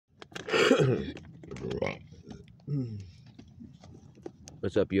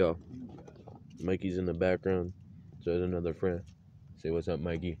What's up, y'all? Mikey's in the background. So there's another friend. Say what's up,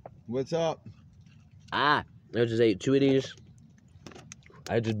 Mikey. What's up? I just ate 2 of these.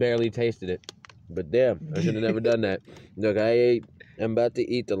 I just barely tasted it. But damn, I should have never done that. Look, I'm about to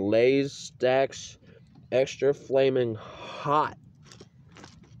eat the Lay's Stax Extra Flaming Hot.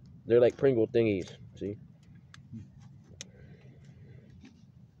 They're like Pringle thingies. See?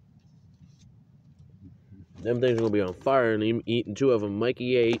 Them things are gonna be on fire, and I'm eating 2 of them.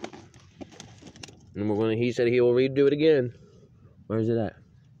 Mikey ate. And he said he will redo it again. Where's it at?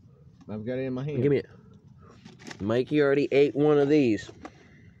 I've got it in my hand. Give me it. Mikey already ate 1 of these.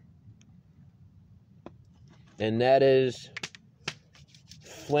 And that is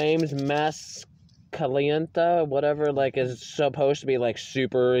Flames Mas Calienta, whatever, like, is supposed to be like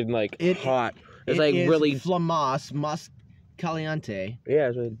super and like hot. It's like really Flamas Mas Caliente. Yeah,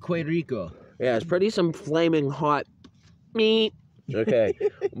 it's like, Que rico. Yeah, it's pretty some flaming hot meat. Okay.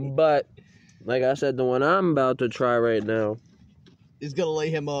 But like I said, the one I'm about to try right now is gonna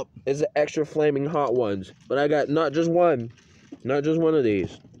lay him up. It's the extra flaming hot ones. But I got not just one of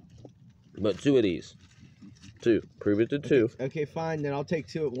these, but 2 of these. 2. Prove it to 2. Okay, fine. Then I'll take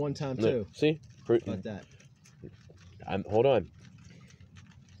 2 at one time too. See? Like that. Hold on.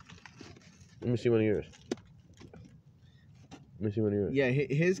 Let me see one of yours. Yeah,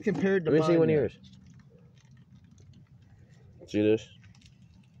 his compared to mine. Let me see one of yours. See this?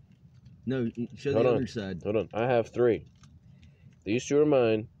 No, show the other side. Hold on. I have 3. These 2 are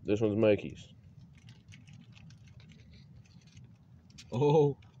mine. This one's Mikey's.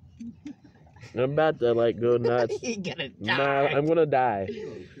 Oh. I'm about to like go nuts. You're gonna die. Nah, I'm gonna die.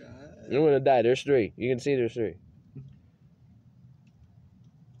 I'm gonna die. There's 3. You can see there's 3.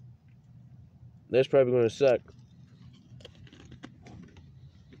 That's probably gonna suck.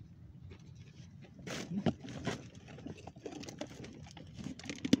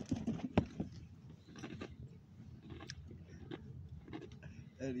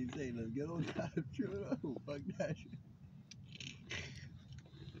 And he's saying, let's get on time. Fuck that shit.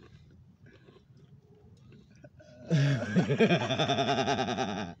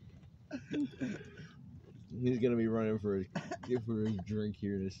 He's gonna be running for his drink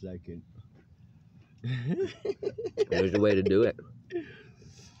here in a second. There's a way to do it.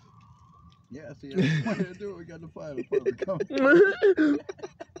 Yeah, see, that's the way to do it. We got the fire department coming.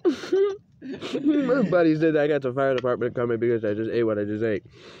 My buddy said I got the fire department coming because I just ate what I just ate.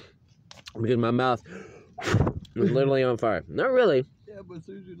 Because my mouth was literally on fire. Not really. Yeah, but as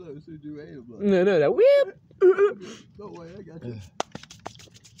soon as you ate it, like, No, that whip. don't worry, I got you.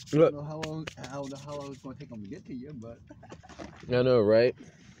 Look. I don't know how long it's going to take them to get to you, but... I know, right?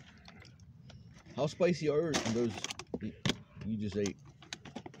 How spicy are those you just ate?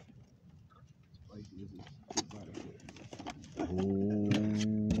 Spicy is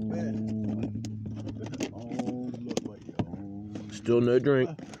Still no drink.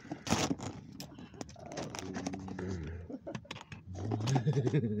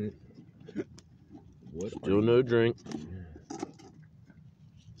 Still no drink.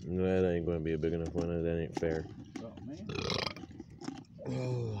 That ain't going to be a big enough one. That ain't fair.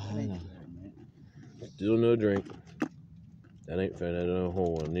 Oh, man. Still no drink. That ain't fair. That ain't a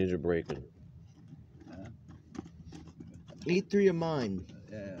whole one. These are breaking. Eat 3 of mine.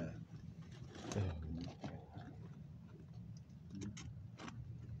 Yeah.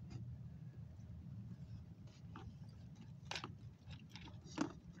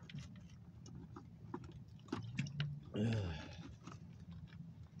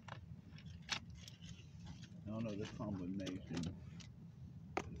 I don't know, this combination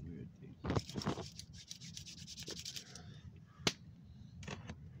is weird taste.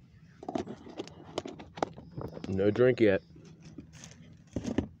 No drink yet.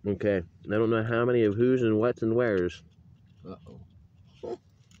 Okay. I don't know how many of who's and what's and where's. Uh-oh.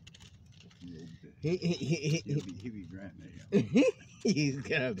 He'll be granting it. He's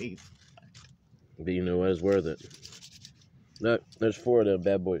gonna be. But you know what? It's worth it. Look, there's 4 of them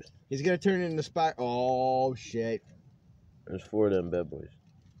bad boys. He's gonna turn into spot. Oh shit! There's 4 of them bad boys.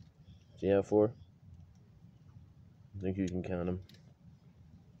 Do you have 4? I think you can count them.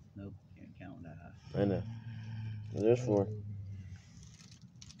 Nope, can't count that. I know. Well, there's 4.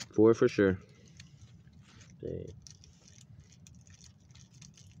 4 for sure. Dang.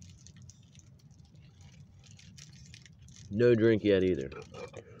 No drink yet either.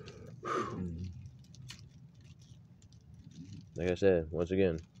 Like I said, once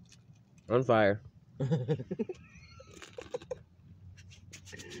again, on fire.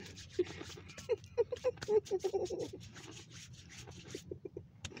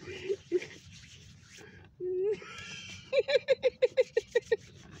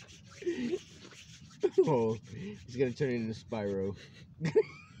 Oh, he's gonna turn into Spyro.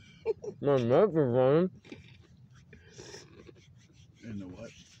 My mouth is running. And the what?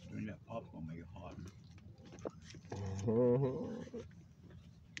 Doing that popcorn make it hot.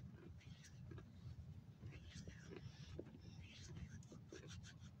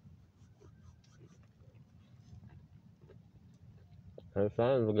 That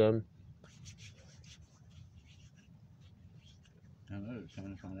sounds good. I know they're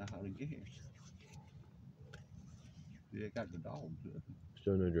trying to find out how to get here. They got the dogs.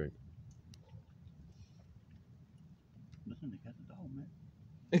 Still no drink. Listen, they got the dog, man.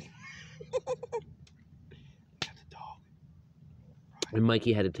 Got the dog. And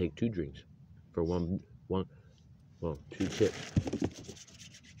Mikey had to take 2 drinks for one, well, 2 chips.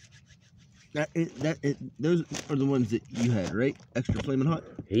 Those are the ones that you had, right? Extra flaming hot.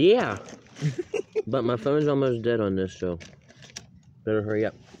 Yeah. But my phone's almost dead on this, so better hurry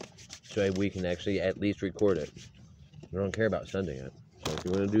up. So we can actually at least record it. We don't care about sending it. So if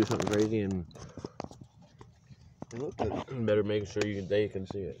you want to do something crazy, and better make sure they can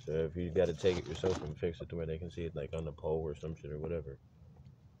see it. So if you got to take it yourself and fix it to where they can see it, like on the pole or some shit or whatever.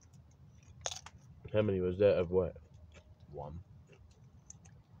 How many was that of what? 1.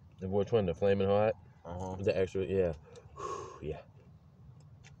 Of which one? The flaming hot? Uh-huh. The extra, yeah. Yeah.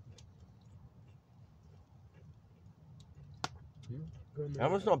 That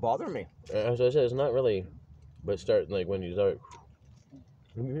one's not bothering me. As I said, it's not really, but start like when you start,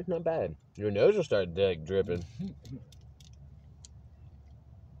 it's not bad. Your nose will start like dripping.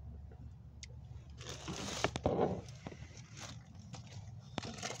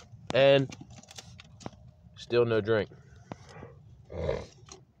 And still no drink.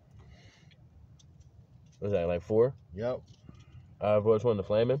 Was that like 4? Yep. Which one? The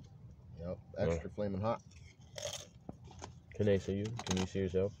flaming? Yep. Extra flaming hot. Can they see you? Can you see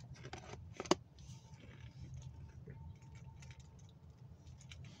yourself?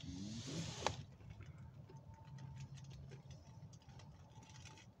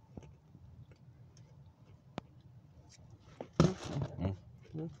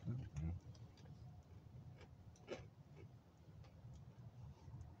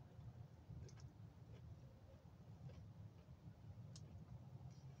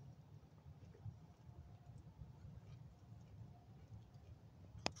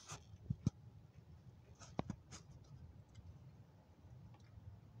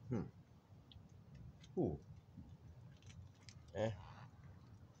 Ooh.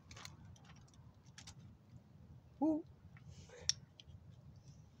 Ooh.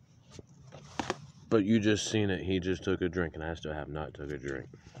 But you just seen it. He just took a drink, and I still have not took a drink.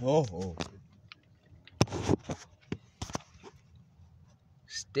 Oh.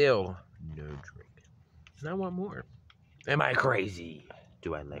 Still no drink. And I want more. Am I crazy?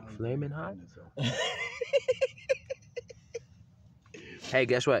 Do I like flaming hot? Hey,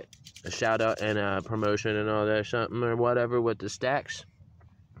 guess what? A shout out and a promotion and all that something or whatever with the stacks.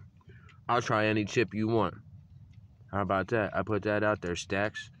 I'll try any chip you want. How about that? I put that out there,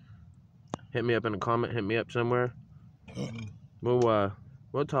 stacks. Hit me up in a comment. Hit me up somewhere. We'll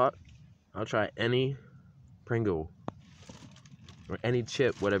talk. I'll try any Pringle or any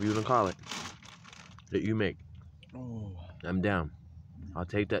chip, whatever you want to call it, that you make. Oh. I'm down. I'll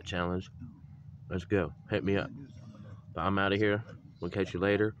take that challenge. Let's go. Hit me up. But I'm out of here. We'll catch you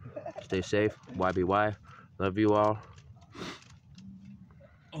later. Stay safe. YBY. Love you all.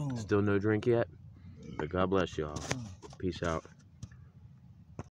 Still no drink yet. But God bless you all. Peace out.